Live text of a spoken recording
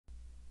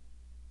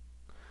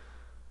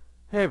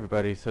Hey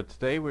everybody, so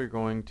today we're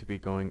going to be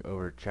going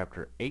over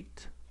Chapter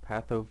 8,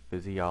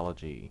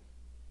 Pathophysiology.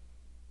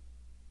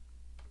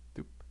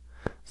 Doop.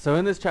 So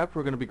in this chapter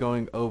we're going to be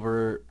going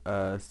over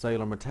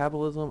cellular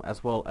metabolism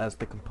as well as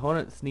the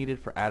components needed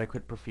for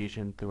adequate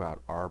perfusion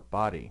throughout our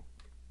body.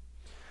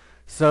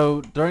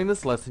 So during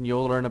this lesson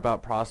you'll learn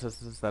about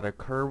processes that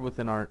occur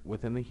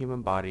within the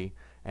human body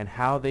and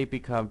how they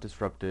become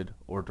disrupted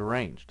or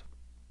deranged.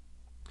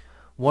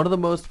 One of the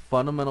most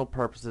fundamental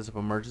purposes of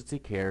emergency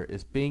care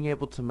is being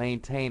able to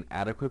maintain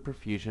adequate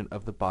perfusion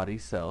of the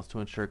body's cells to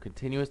ensure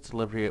continuous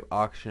delivery of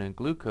oxygen and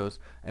glucose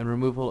and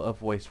removal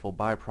of wasteful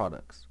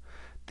byproducts.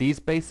 These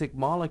basic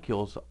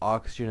molecules,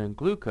 oxygen and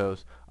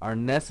glucose, are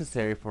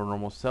necessary for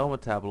normal cell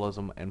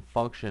metabolism and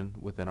function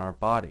within our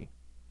body.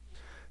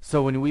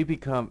 So when we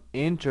become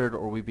injured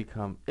or we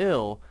become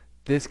ill,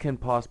 this can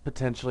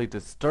potentially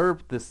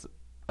disturb this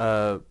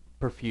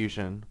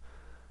perfusion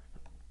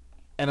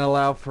and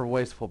allow for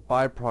wasteful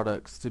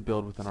byproducts to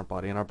build within our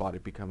body and our body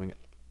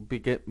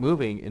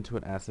moving into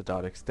an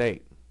acidotic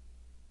state.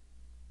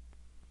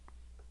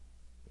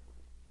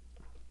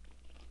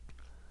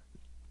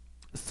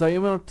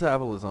 Cellular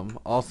metabolism,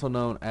 also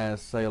known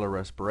as cellular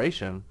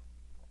respiration,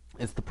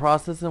 is the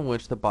process in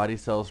which the body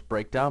cells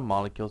break down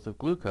molecules of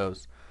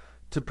glucose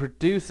to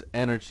produce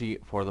energy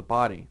for the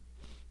body.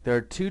 There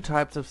are two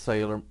types of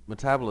cellular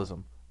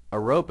metabolism: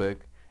 aerobic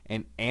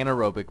and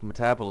anaerobic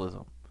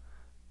metabolism.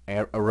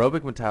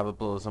 Aerobic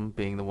metabolism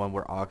being the one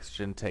where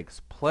oxygen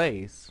takes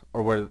place,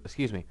 or where,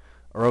 excuse me,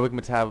 aerobic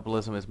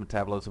metabolism is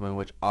metabolism in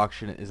which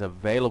oxygen is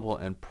available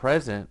and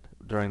present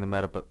during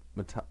the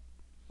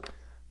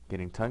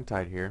getting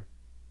tongue-tied here.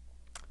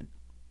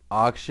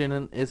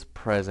 Oxygen is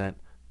present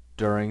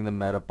during the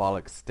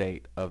metabolic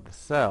state of the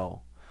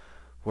cell,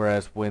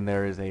 whereas when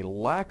there is a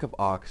lack of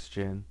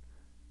oxygen,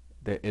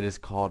 it is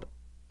called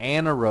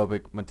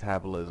anaerobic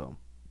metabolism.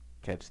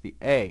 Catch the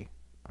A.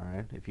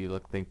 Alright, if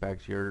you think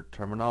back to your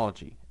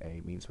terminology,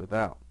 A means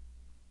without.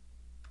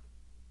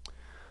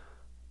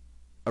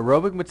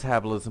 Aerobic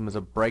metabolism is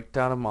a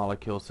breakdown of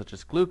molecules such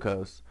as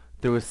glucose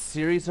through a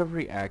series of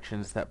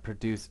reactions that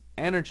produce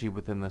energy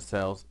within the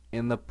cells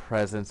in the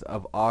presence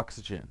of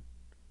oxygen.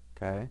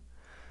 Okay?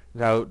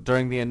 Now,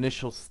 during the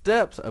initial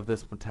steps of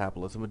this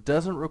metabolism, it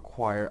doesn't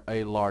require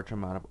a large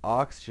amount of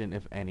oxygen,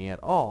 if any at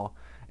all,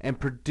 and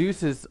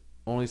produces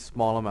only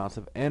small amounts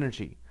of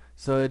energy.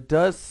 So it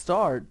does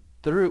start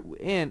through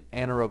in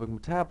anaerobic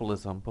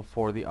metabolism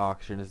before the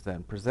oxygen is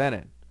then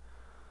presented.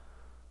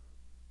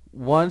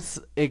 Once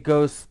it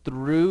goes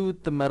through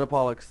the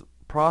metabolic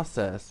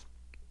process,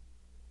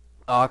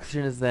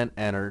 oxygen is then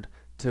entered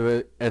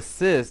to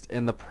assist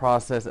in the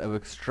process of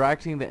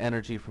extracting the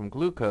energy from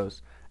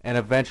glucose and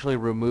eventually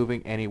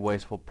removing any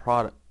waste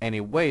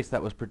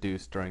that was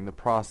produced during the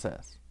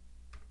process.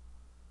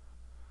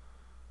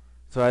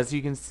 So as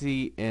you can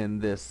see in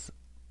this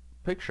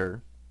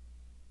picture,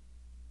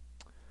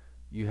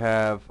 you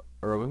have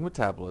aerobic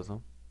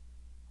metabolism.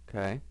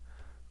 Okay,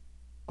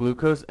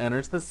 glucose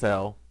enters the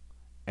cell,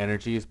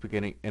 energy is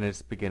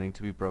beginning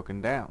to be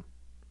broken down.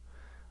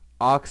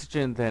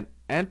 Oxygen then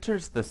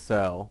enters the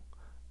cell,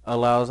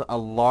 allows a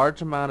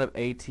large amount of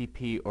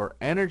ATP or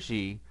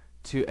energy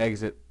to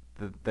exit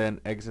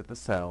the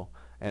cell,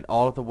 and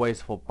all of the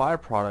wasteful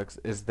byproducts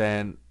is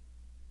then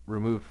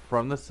removed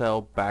from the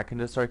cell back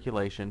into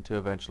circulation to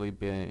eventually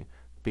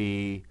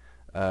be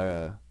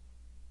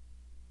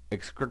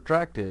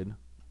extracted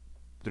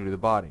through the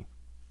body.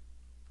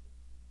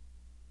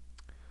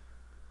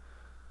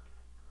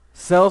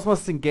 Cells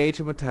must engage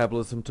in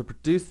metabolism to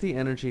produce the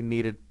energy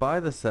needed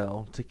by the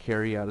cell to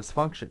carry out its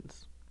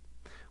functions.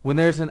 When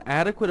there's an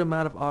adequate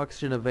amount of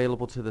oxygen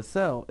available to the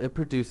cell, it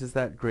produces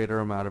that greater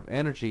amount of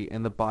energy,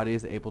 and the body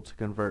is able to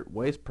convert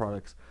waste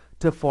products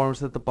to forms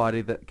that the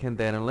body can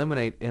then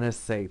eliminate in a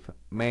safe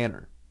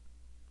manner.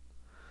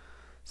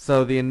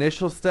 So the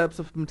initial steps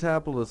of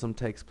metabolism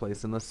takes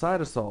place in the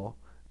cytosol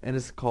and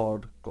is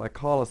called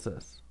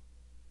glycolysis.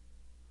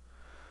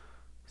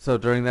 So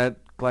during that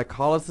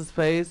glycolysis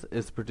phase,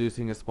 it's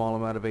producing a small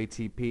amount of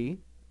ATP,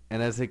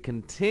 and as it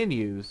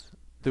continues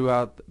through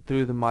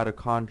the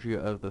mitochondria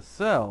of the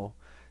cell,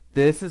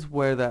 this is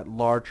where that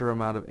larger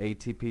amount of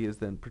ATP is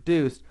then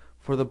produced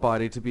for the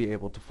body to be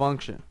able to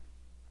function.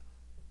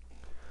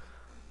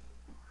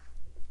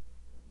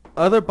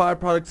 Other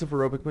byproducts of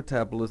aerobic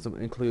metabolism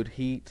include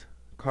heat,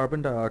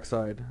 carbon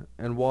dioxide,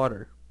 and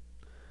water.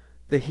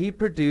 The heat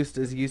produced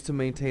is used to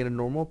maintain a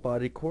normal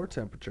body core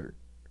temperature.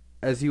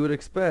 As you would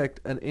expect,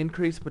 an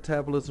increased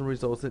metabolism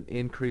results in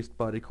increased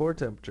body core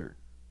temperature.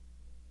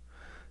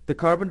 The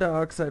carbon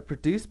dioxide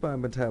produced by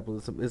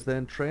metabolism is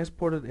then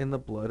transported in the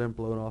blood and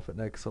blown off in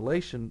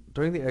exhalation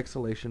during the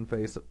exhalation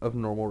phase of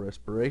normal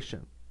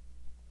respiration.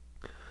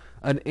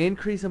 An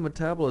increase in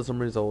metabolism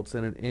results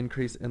in an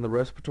increase in the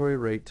respiratory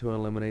rate to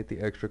eliminate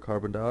the extra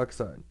carbon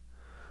dioxide.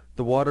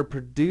 The water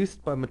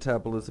produced by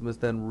metabolism is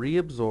then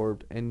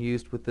reabsorbed and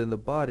used within the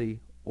body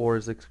or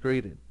is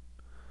excreted.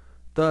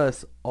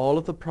 Thus, all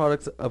of the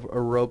products of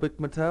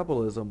aerobic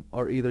metabolism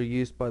are either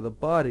used by the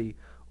body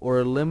or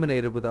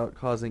eliminated without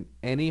causing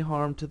any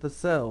harm to the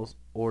cells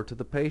or to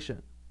the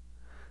patient.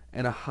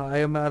 And a high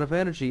amount of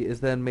energy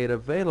is then made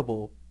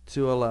available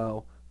to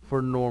allow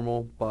for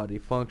normal body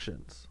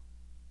functions.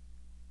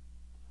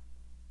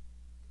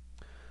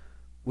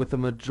 With the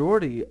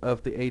majority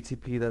of the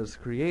ATP that is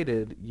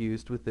created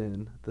used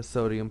within the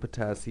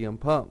sodium-potassium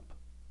pump.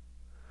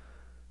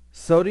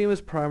 Sodium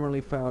is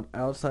primarily found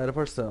outside of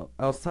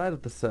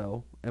the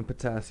cell, and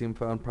potassium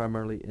found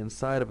primarily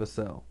inside of a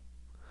cell.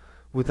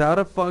 Without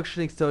a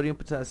functioning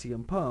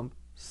sodium-potassium pump,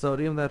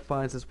 sodium that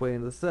finds its way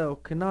into the cell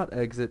cannot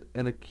exit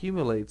and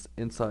accumulates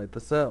inside the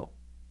cell.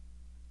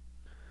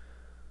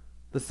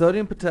 The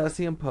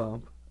sodium-potassium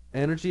pump,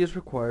 energy is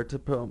required to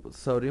pump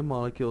sodium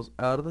molecules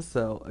out of the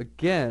cell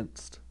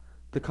against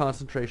the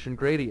concentration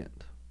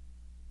gradient.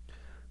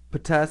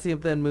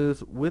 Potassium then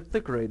moves with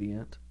the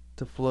gradient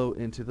to flow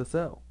into the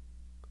cell.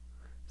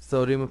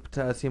 Sodium and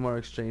potassium are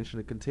exchanged in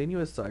a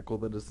continuous cycle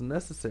that is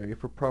necessary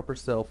for proper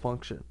cell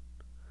function.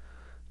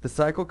 The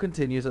cycle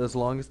continues as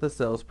long as the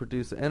cells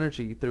produce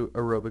energy through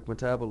aerobic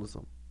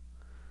metabolism.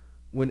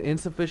 When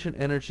insufficient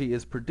energy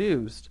is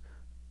produced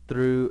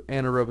through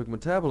anaerobic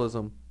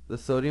metabolism, the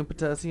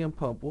sodium-potassium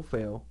pump will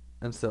fail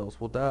and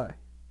cells will die.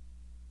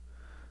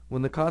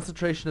 When the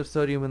concentration of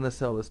sodium in the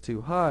cell is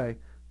too high,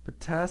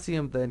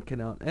 potassium then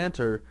cannot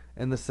enter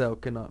and the cell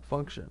cannot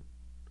function.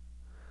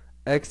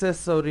 Excess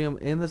sodium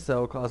in the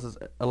cell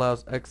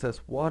allows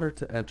excess water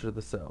to enter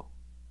the cell.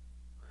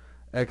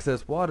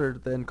 Excess water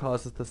then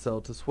causes the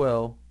cell to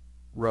swell,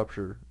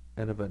 rupture,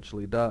 and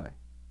eventually die.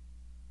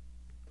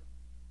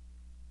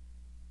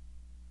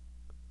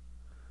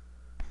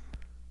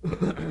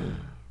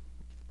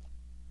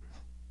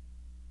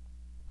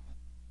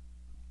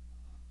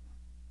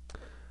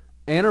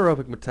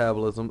 Anaerobic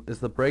metabolism is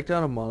the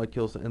breakdown of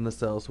molecules in the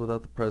cells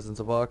without the presence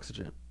of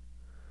oxygen.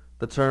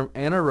 The term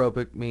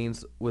anaerobic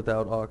means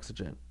without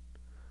oxygen.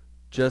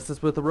 Just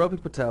as with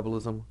aerobic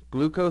metabolism,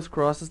 glucose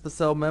crosses the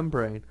cell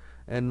membrane,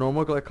 and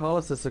normal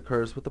glycolysis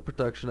occurs with the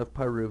production of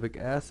pyruvic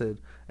acid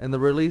and the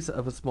release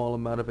of a small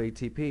amount of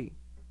ATP.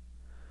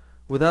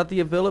 Without the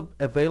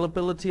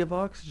availability of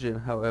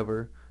oxygen,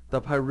 however,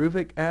 the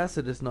pyruvic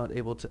acid is not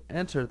able to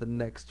enter the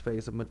next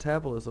phase of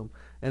metabolism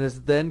and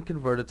is then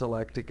converted to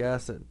lactic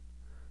acid.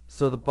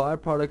 So the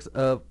byproducts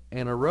of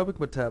anaerobic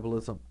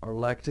metabolism are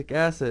lactic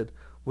acid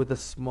with a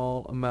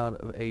small amount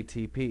of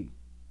ATP.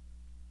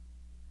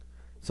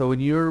 So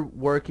when you're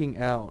working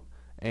out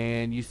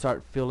and you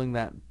start feeling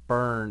that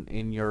burn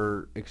in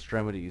your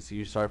extremities,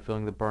 you start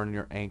feeling the burn in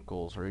your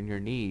ankles or in your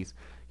knees,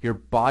 your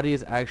body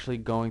is actually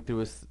going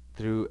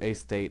through a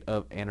state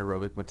of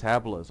anaerobic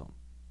metabolism.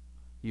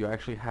 You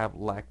actually have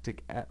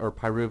lactic or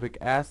pyruvic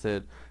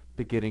acid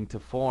beginning to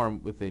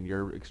form within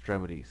your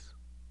extremities,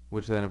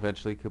 which then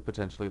eventually could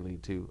potentially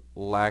lead to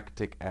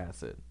lactic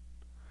acid.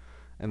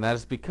 And that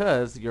is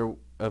because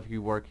of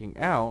you working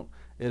out,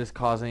 it is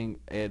causing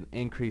an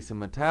increase in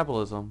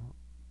metabolism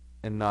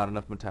and not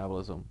enough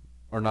metabolism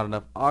or not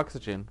enough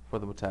oxygen for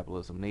the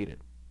metabolism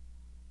needed.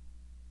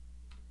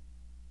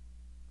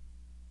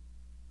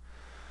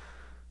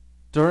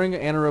 During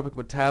anaerobic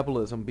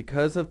metabolism,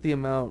 because of the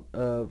amount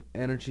of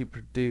energy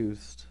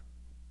produced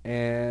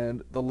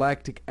and the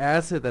lactic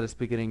acid that is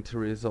beginning to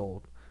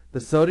result, the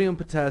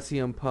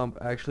sodium-potassium pump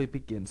actually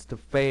begins to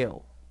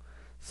fail,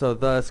 so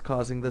thus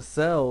causing the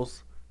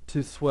cells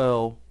to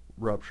swell,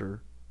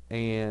 rupture,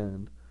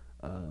 and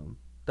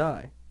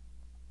die.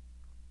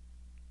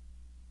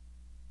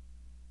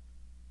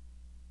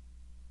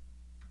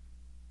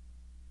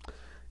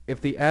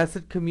 If the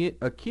acid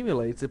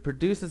accumulates, it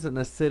produces an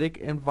acidic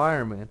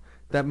environment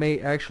that may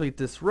actually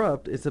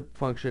disrupt its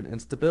function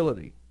and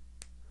stability.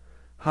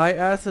 High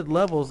acid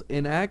levels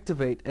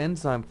inactivate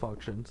enzyme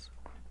functions,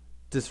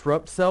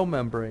 disrupt cell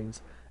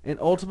membranes, and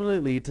ultimately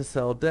lead to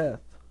cell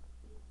death.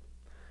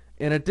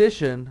 In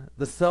addition,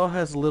 the cell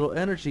has little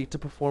energy to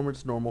perform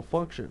its normal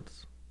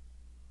functions.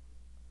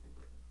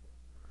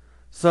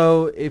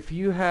 So if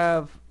you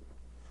have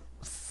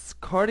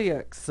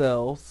cardiac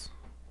cells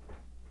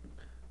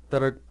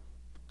that are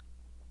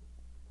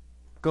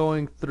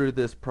going through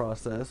this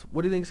process,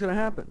 what do you think is going to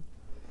happen?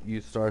 You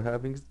start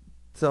having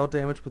cell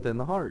damage within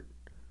the heart,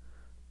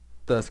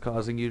 thus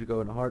causing you to go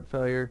into heart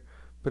failure,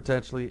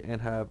 potentially,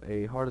 and have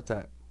a heart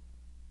attack,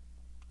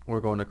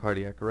 or go into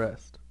cardiac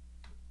arrest.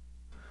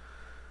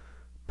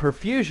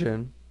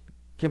 Perfusion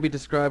can be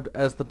described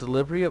as the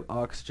delivery of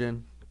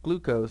oxygen,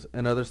 glucose,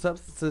 and other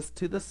substances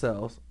to the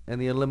cells,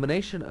 and the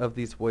elimination of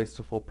these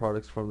wasteful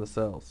products from the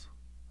cells.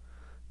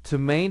 To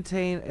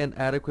maintain an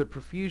adequate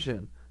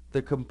perfusion,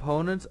 the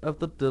components of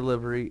the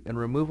delivery and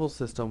removal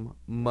system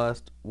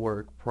must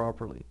work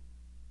properly.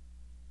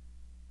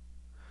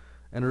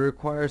 And it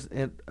requires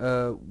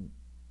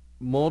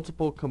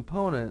multiple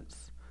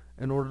components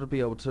in order to be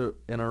able to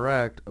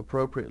interact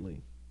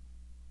appropriately,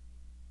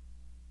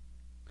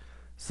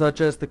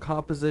 such as the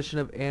composition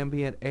of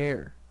ambient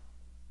air.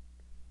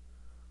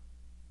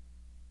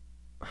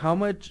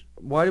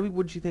 Why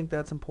would you think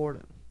that's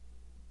important?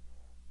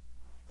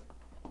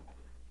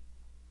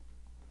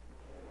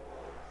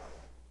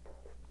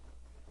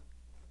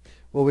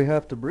 Well, we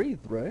have to breathe,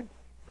 right?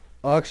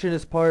 Oxygen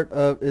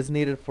is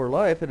needed for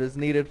life. It is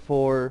needed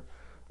for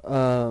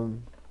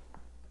um,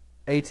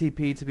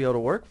 ATP to be able to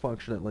work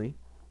functionally.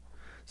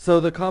 So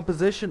the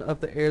composition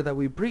of the air that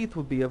we breathe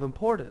would be of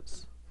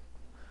importance.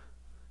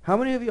 How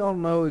many of y'all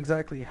know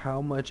exactly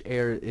how much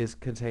air is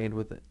contained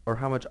within, or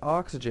how much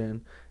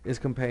oxygen is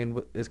contained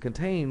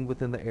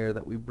within the air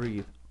that we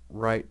breathe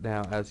right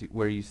now,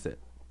 where you sit?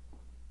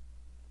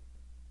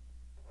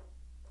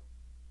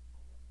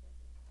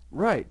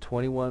 Right,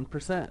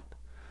 21%.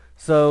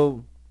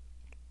 So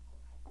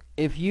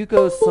if you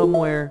go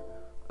somewhere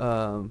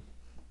um,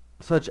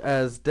 such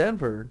as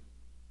Denver,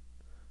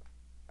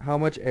 how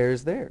much air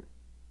is there?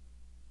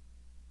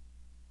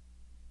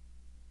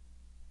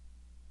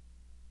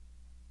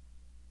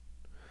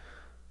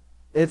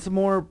 It's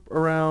more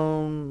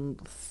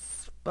around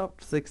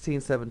about 16,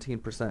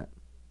 17%.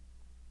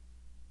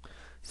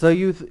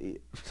 So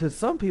to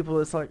some people,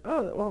 it's like,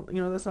 oh, well,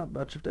 that's not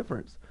much of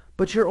difference.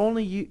 But you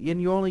only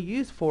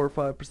use 4 or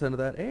 5% of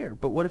that air.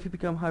 But what if you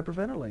become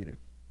hyperventilated?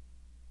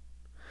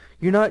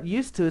 You're not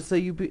used to it, so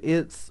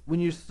it's when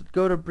you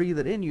go to breathe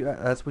it in,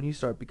 that's when you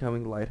start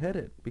becoming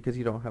lightheaded because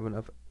you don't have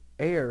enough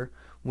air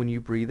when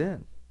you breathe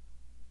in.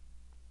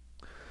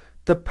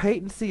 The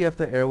patency of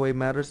the airway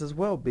matters as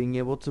well, being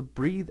able to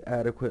breathe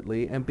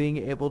adequately and being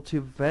able to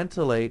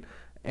ventilate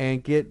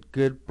and get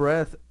good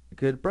breaths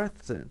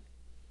in.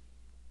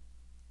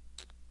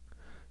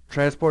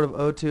 Transport of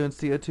O2 and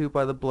CO2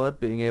 by the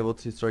blood, being able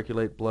to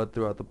circulate blood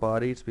throughout the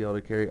body to be able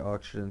to carry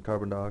oxygen and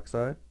carbon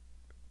dioxide.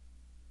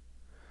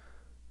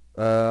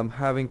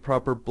 Having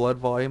proper blood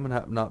volume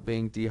and not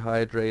being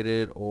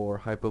dehydrated or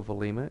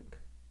hypovolemic.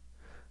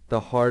 The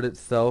heart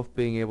itself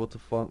being able to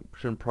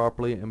function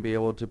properly and be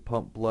able to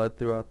pump blood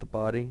throughout the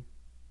body.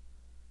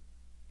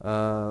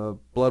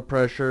 Blood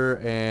pressure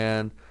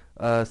and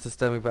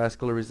systemic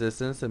vascular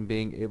resistance and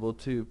being able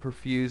to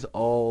perfuse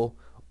all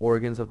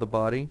organs of the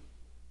body.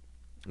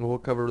 We'll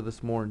cover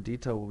this more in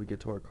detail when we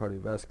get to our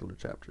cardiovascular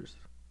chapters.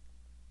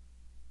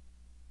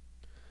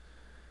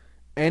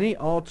 Any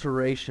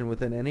alteration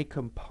within any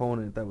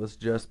component that was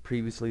just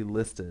previously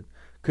listed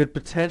could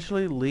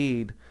potentially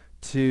lead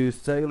to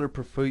cellular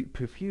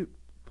perfusion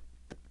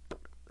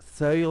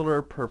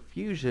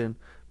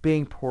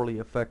being poorly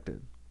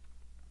affected.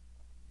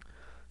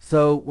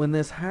 So when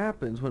this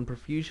happens, when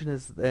perfusion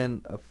is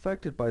then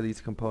affected by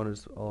these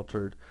components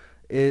altered,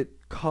 it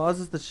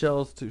causes the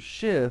cells to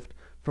shift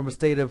from a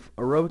state of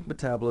aerobic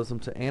metabolism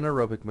to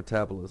anaerobic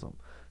metabolism.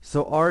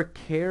 So our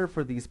care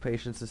for these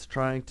patients is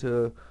trying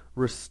to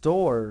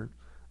restore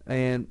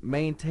and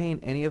maintain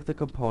any of the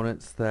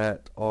components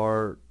that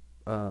are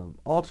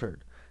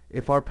altered.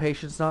 If our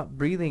patient's not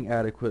breathing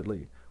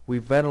adequately, we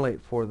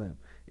ventilate for them.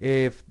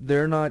 If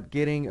they're not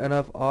getting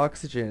enough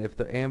oxygen, if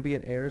the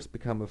ambient air has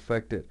become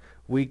affected,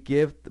 we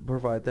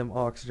provide them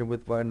oxygen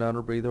with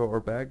binumbral breather or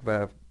bag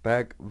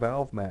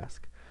valve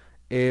mask.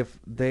 If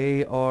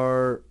they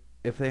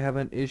have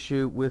an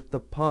issue with the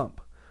pump,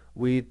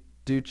 we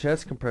do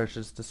chest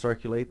compressions to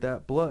circulate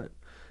that blood.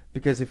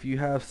 Because if you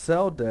have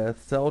cell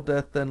death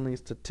then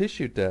leads to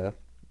tissue death,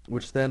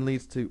 which then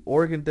leads to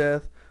organ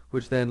death,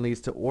 which then leads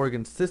to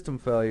organ system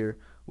failure,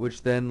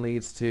 which then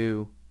leads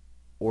to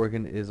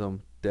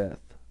organism death.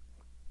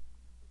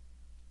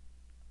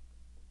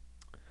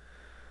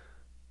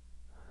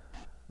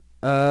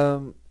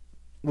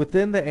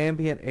 Within the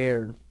ambient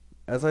air,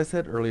 as I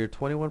said earlier,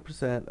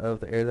 21% of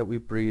the air that we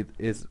breathe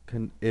is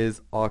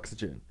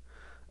oxygen.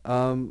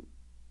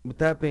 With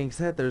that being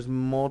said, there's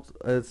more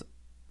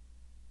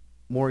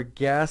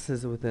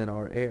gases within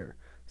our air,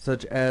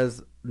 such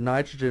as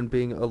nitrogen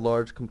being a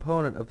large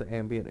component of the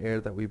ambient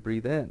air that we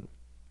breathe in.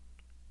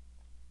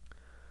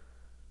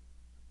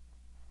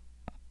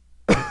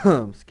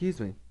 Excuse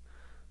me.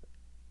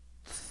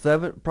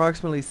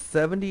 Approximately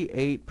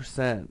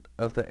 78%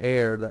 of the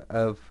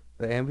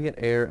ambient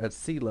air at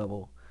sea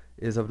level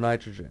is of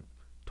nitrogen,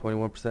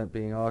 21%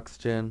 being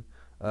oxygen,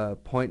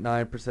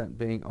 0.9%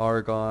 being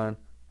argon,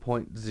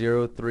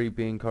 0.03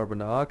 being carbon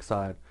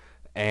dioxide,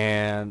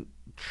 and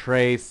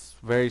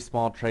very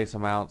small trace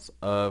amounts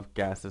of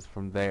gases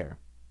from there.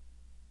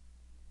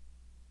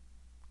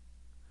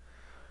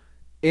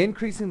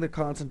 Increasing the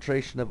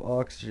concentration of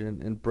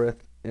oxygen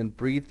in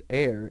breathed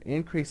air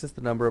increases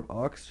the number of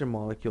oxygen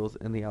molecules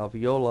in the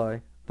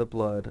alveoli, the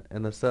blood,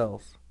 and the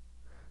cells.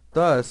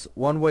 Thus,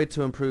 one way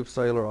to improve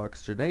cellular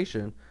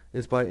oxygenation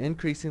is by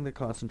increasing the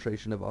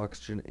concentration of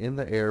oxygen in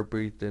the air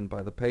breathed in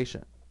by the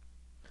patient.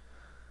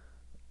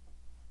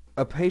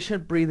 A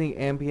patient breathing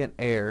ambient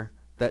air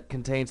that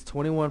contains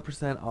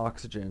 21%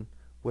 oxygen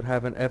would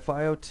have an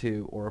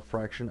FiO2, or a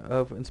fraction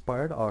of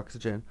inspired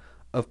oxygen,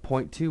 of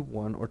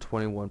 0.21 or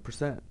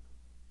 21%.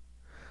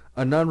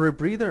 A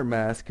non-rebreather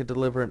mask can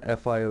deliver an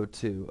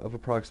FiO2 of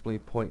approximately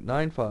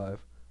 0.95,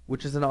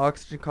 which is an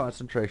oxygen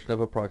concentration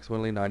of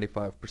approximately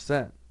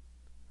 95%.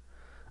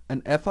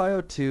 An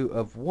FiO2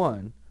 of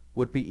 1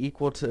 would be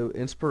equal to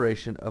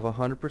inspiration of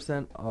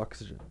 100%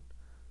 oxygen.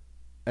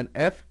 An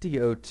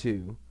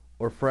FiO2,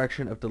 or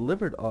fraction of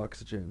delivered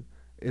oxygen,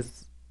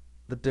 is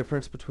the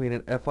difference between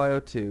an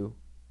FiO2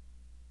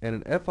 and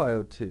an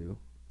FiO2,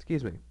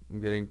 excuse me,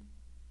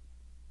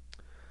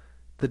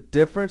 the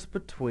difference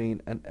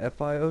between an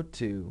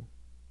FiO2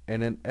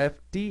 and an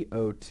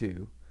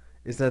FdO2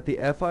 is that the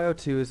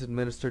FiO2 is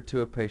administered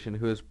to a patient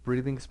who is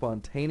breathing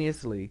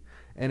spontaneously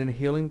and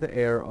inhaling the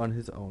air on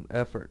his own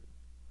effort,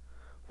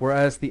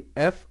 whereas the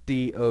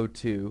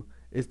FdO2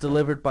 is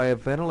delivered by a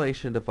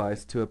ventilation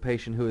device to a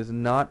patient who is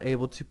not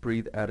able to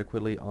breathe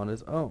adequately on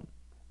his own.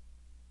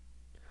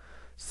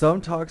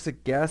 Some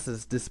toxic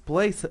gases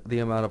displace the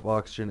amount of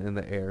oxygen in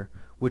the air,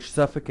 which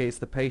suffocates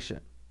the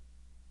patient.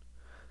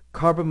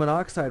 Carbon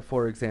monoxide,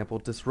 for example,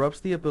 disrupts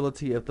the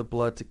ability of the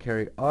blood to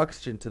carry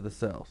oxygen to the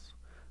cells,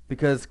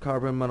 because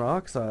carbon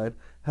monoxide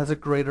has a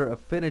greater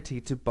affinity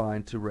to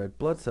bind to red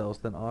blood cells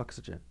than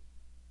oxygen.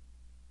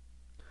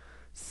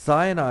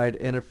 Cyanide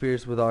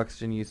interferes with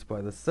oxygen use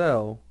by the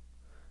cell,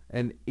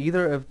 and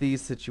either of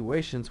these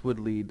situations would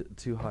lead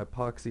to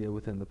hypoxia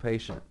within the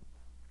patient.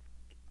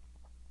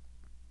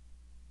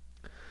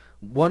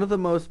 One of the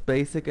most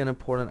basic and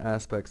important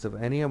aspects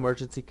of any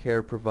emergency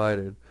care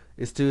provided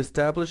is to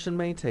establish and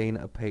maintain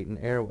a patent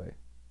airway.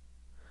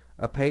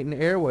 A patent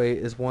airway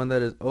is one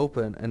that is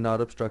open and not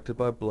obstructed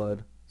by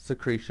blood,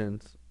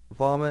 secretions,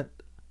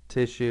 vomit,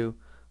 tissue,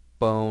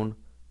 bone,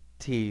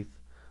 teeth,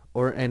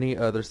 or any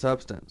other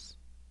substance.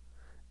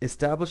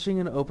 Establishing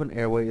an open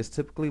airway is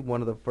typically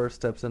one of the first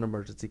steps in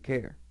emergency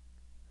care.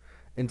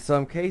 In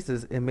some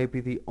cases, it may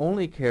be the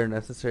only care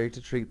necessary to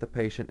treat the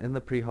patient in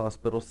the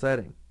pre-hospital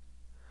setting.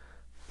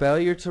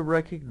 Failure to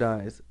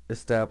recognize,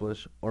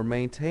 establish, or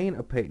maintain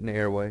a patent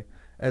airway,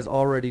 as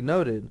already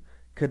noted,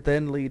 could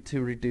then lead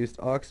to reduced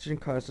oxygen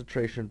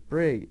concentration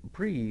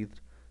breathed,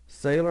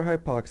 cellular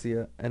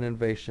hypoxia, and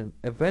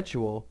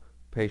eventual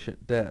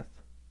patient death.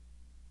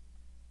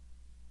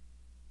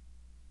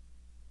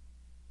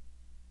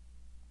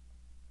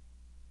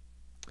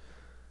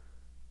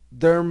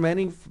 There are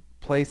many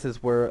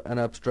places where an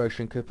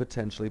obstruction could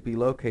potentially be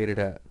located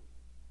at.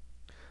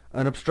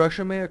 An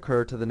obstruction may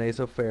occur to the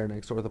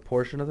nasopharynx, or the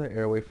portion of the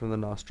airway from the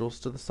nostrils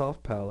to the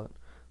soft palate,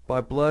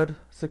 by blood,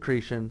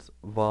 secretions,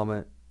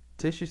 vomit,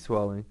 tissue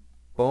swelling,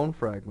 bone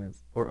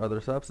fragments, or other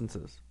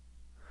substances.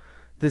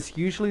 This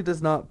usually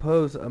does not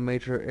pose a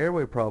major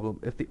airway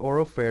problem if the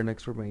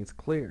oropharynx remains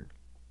clear.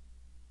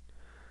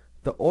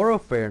 The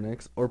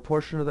oropharynx, or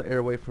portion of the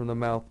airway from the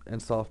mouth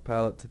and soft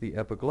palate to the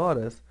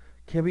epiglottis,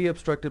 can be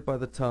obstructed by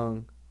the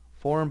tongue,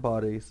 foreign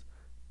bodies,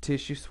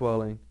 tissue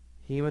swelling,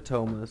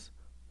 hematomas,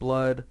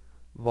 blood,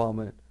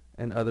 vomit,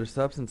 and other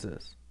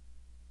substances.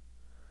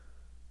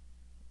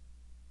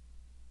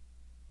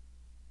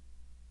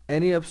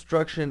 Any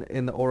obstruction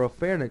in the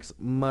oropharynx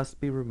must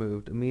be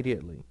removed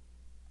immediately.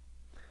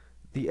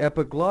 The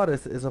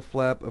epiglottis is a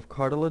flap of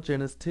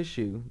cartilaginous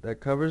tissue that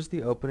covers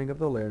the opening of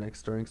the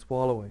larynx during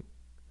swallowing.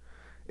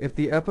 If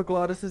the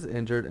epiglottis is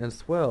injured and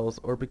swells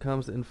or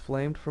becomes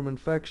inflamed from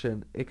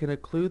infection, it can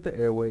occlude the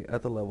airway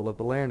at the level of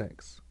the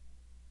larynx.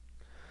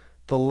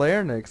 The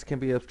larynx can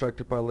be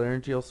obstructed by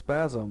laryngeal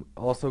spasm,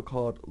 also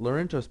called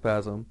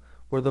laryngospasm,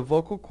 where the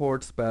vocal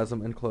cords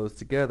spasm and close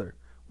together,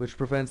 which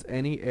prevents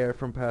any air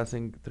from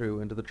passing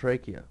through into the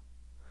trachea.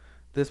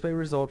 This may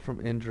result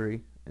from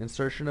injury,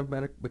 insertion of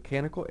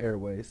mechanical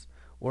airways,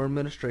 or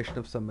administration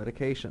of some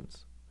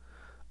medications.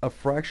 A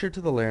fracture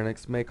to the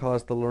larynx may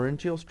cause the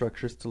laryngeal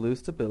structures to lose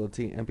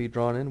stability and be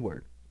drawn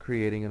inward,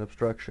 creating an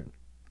obstruction.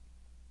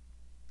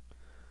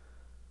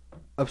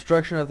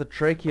 Obstruction of the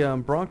trachea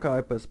and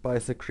bronchi by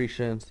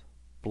secretions,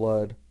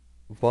 blood,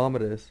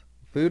 vomitus,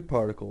 food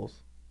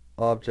particles,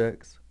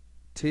 objects,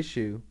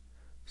 tissue,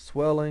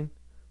 swelling,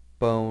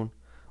 bone,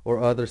 or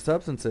other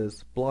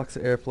substances blocks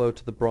airflow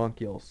to the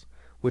bronchioles,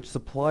 which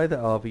supply the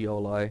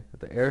alveoli,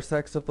 the air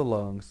sacs of the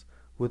lungs,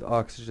 with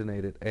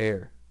oxygenated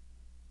air.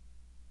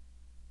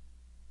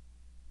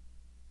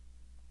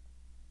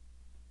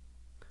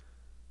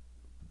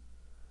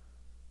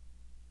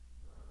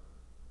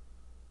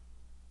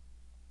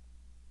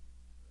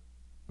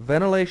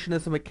 Ventilation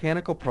is a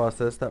mechanical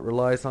process that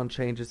relies on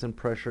changes in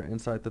pressure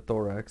inside the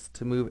thorax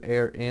to move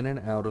air in and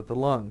out of the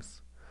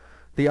lungs.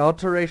 The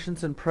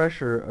alterations in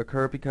pressure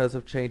occur because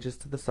of changes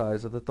to the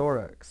size of the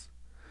thorax.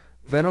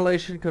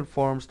 Ventilation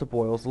conforms to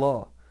Boyle's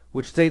law,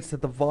 which states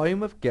that the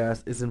volume of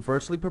gas is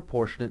inversely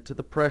proportionate to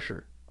the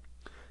pressure.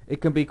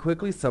 It can be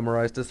quickly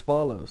summarized as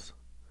follows.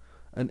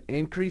 An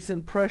increase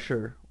in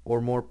pressure, or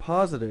more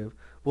positive,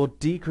 will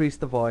decrease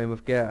the volume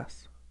of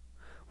gas,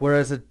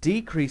 whereas a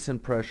decrease in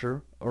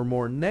pressure, or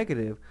more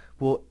negative,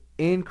 will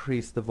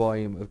increase the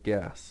volume of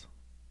gas.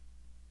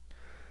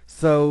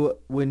 So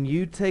when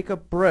you take a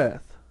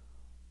breath,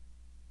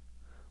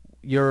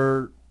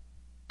 your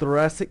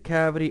thoracic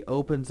cavity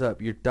opens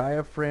up, your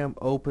diaphragm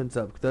opens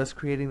up, thus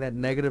creating that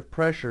negative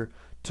pressure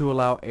to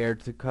allow air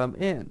to come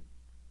in.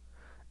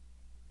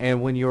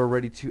 And when you're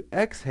ready to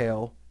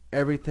exhale,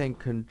 everything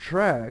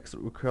contracts,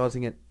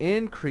 causing an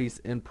increase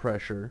in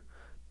pressure,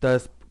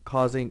 thus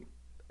causing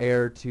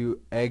air to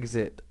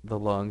exit the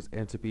lungs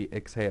and to be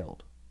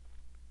exhaled.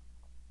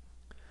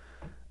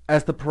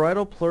 As the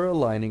parietal pleural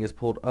lining is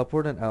pulled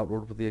upward and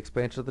outward with the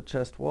expansion of the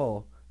chest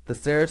wall, The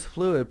serous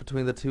fluid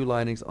between the two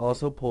linings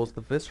also pulls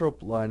the visceral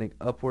lining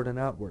upward and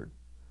outward.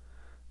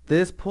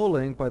 This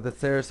pulling by the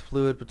serous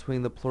fluid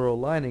between the pleural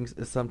linings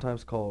is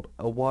sometimes called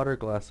a water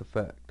glass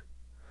effect.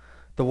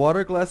 The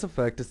water glass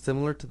effect is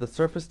similar to the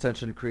surface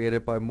tension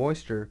created by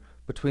moisture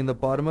between the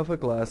bottom of a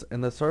glass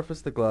and the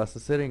surface the glass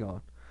is sitting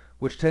on,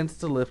 which tends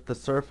to lift the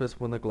surface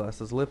when the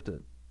glass is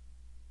lifted.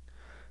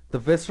 The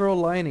visceral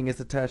lining is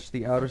attached to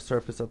the outer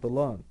surface of the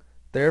lung.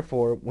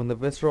 Therefore, when the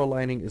visceral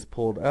lining is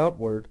pulled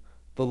outward,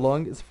 the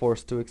lung is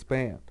forced to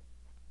expand.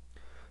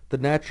 The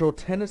natural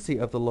tendency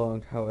of the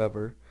lung,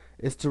 however,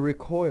 is to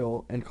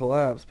recoil and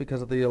collapse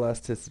because of the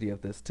elasticity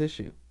of this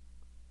tissue.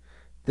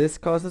 This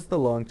causes the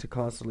lung to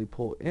constantly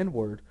pull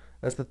inward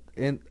as the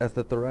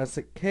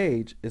thoracic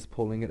cage is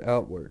pulling it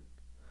outward.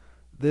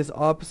 This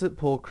opposite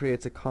pull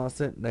creates a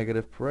constant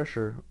negative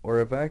pressure or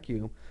a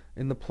vacuum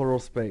in the pleural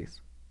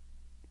space,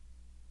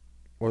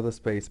 or the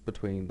space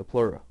between the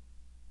pleura.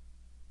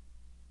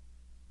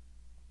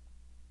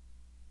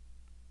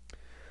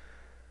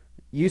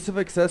 Use of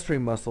accessory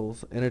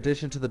muscles, in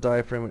addition to the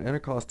diaphragm and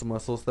intercostal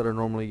muscles that are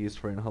normally used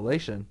for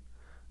inhalation,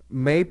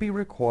 may be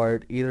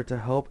required either to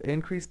help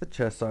increase the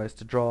chest size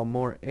to draw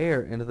more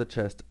air into the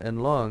chest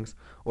and lungs,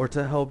 or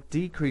to help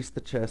decrease the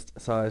chest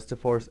size to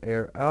force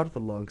air out of the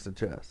lungs and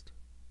chest.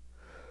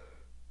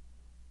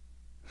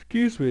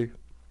 Excuse me.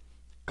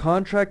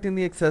 Contracting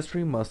the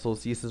accessory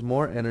muscles uses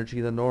more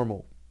energy than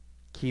normal.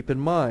 Keep in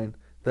mind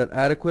that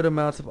adequate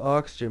amounts of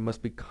oxygen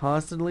must be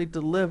constantly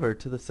delivered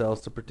to the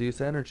cells to produce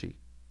energy.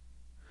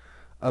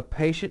 A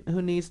patient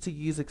who needs to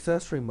use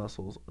accessory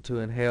muscles to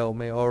inhale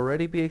may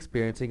already be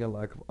experiencing a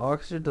lack of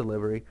oxygen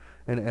delivery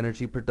and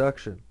energy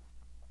production.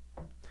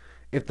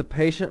 If the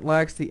patient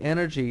lacks the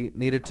energy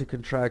needed to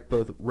contract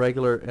both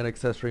regular and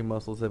accessory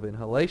muscles of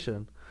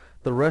inhalation,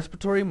 the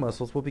respiratory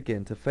muscles will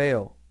begin to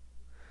fail.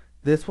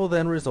 This will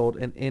then result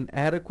in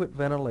inadequate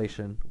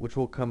ventilation, which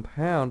will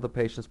compound the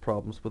patient's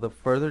problems with a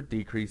further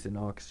decrease in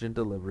oxygen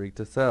delivery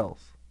to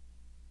cells.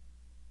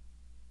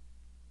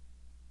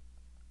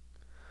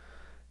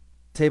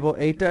 Table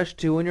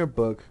 8-2 in your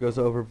book goes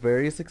over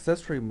various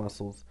accessory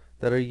muscles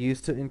that are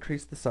used to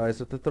increase the size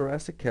of the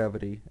thoracic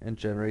cavity and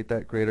generate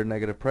that greater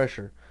negative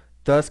pressure,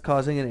 thus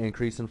causing an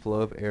increase in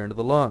flow of air into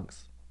the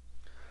lungs,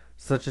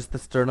 such as the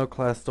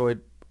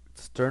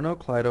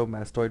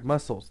sternocleidomastoid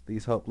muscles.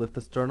 These help lift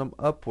the sternum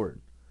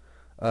upward.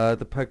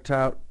 The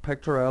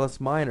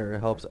pectoralis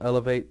minor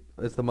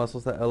is the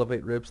muscles that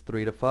elevate ribs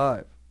 3 to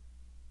 5.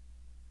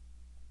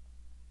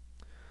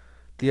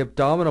 The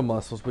abdominal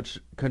muscles, which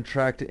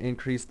contract to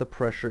increase the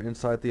pressure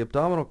inside the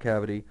abdominal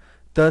cavity,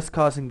 thus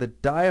causing the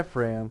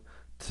diaphragm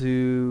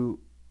to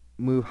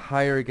move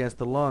higher against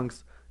the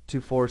lungs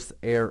to force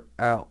air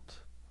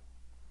out.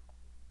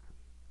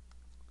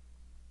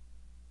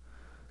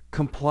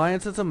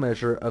 Compliance is a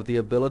measure of the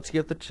ability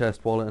of the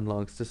chest wall and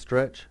lungs to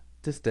stretch,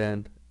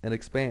 distend, and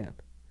expand.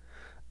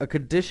 A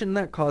condition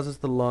that causes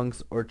the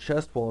lungs or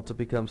chest wall to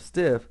become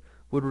stiff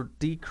would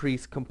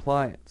decrease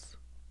compliance.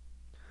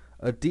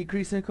 A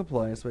decrease in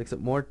compliance makes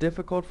it more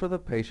difficult for the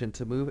patient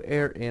to move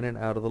air in and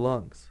out of the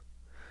lungs.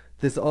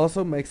 This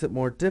also makes it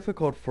more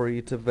difficult for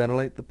you to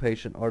ventilate the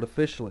patient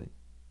artificially.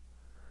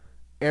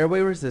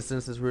 Airway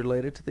resistance is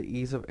related to the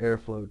ease of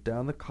airflow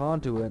down the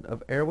conduit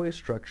of airway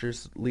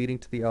structures leading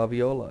to the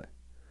alveoli.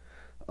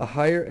 A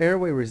higher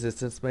airway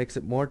resistance makes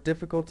it more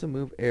difficult to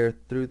move air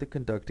through the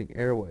conducting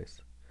airways.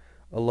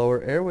 A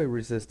lower airway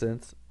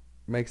resistance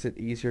makes it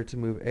easier to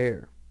move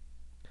air.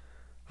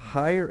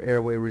 Higher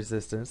airway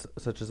resistance,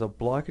 such as a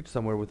blockage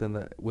somewhere within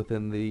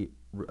the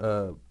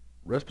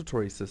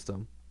respiratory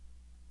system,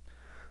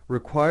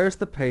 requires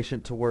the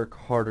patient to work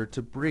harder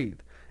to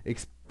breathe,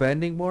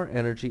 expending more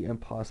energy and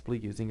possibly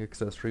using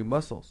accessory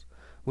muscles,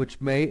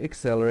 which may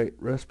accelerate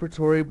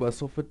respiratory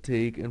muscle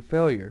fatigue and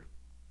failure.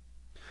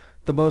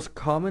 The most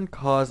common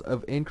cause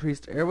of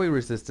increased airway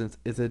resistance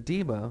is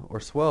edema or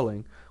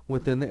swelling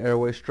within the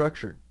airway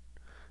structure.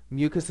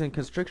 Mucus and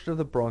constriction of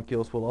the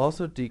bronchioles will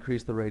also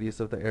decrease the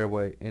radius of the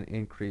airway and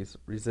increase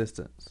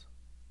resistance.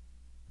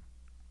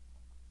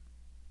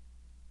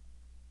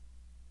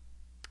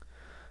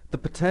 The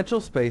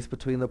potential space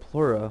between the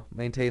pleura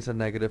maintains a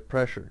negative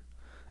pressure.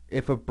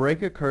 If a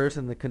break occurs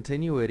in the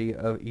continuity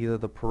of either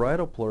the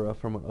parietal pleura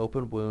from an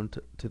open wound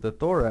to the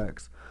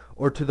thorax,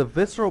 or to the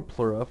visceral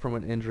pleura from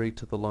an injury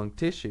to the lung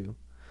tissue,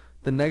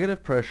 the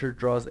negative pressure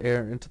draws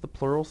air into the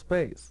pleural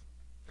space.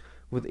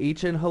 With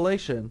each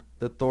inhalation,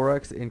 the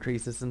thorax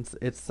increases in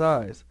its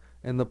size,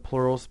 and the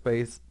pleural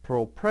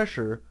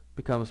pressure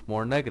becomes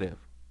more negative.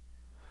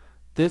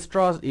 This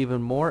draws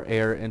even more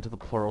air into the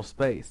pleural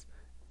space,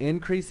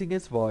 increasing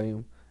its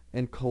volume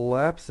and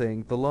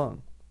collapsing the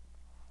lung.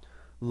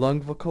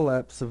 Lung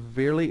collapse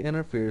severely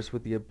interferes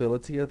with the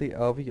ability of the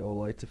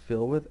alveoli to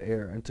fill with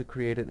air and to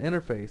create an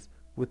interface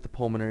with the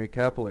pulmonary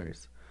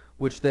capillaries,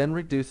 which then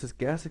reduces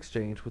gas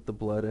exchange with the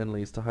blood and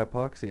leads to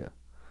hypoxia.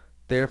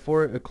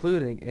 Therefore,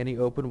 occluding any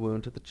open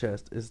wound to the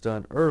chest is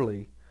done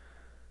early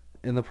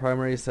in the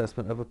primary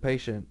assessment of a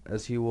patient,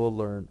 as you will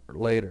learn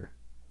later.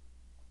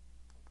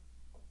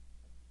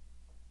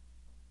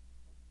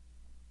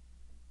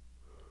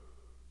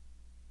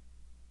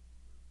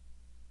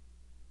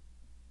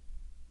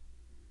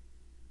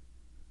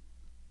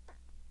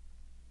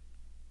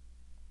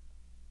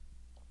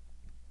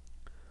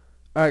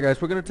 Alright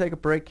guys, we're going to take a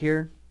break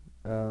here.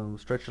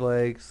 Stretch your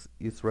legs,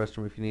 use the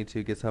restroom if you need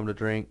to, get something to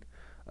drink.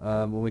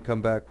 When we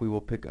come back, we will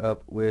pick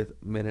up with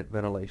minute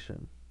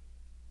ventilation.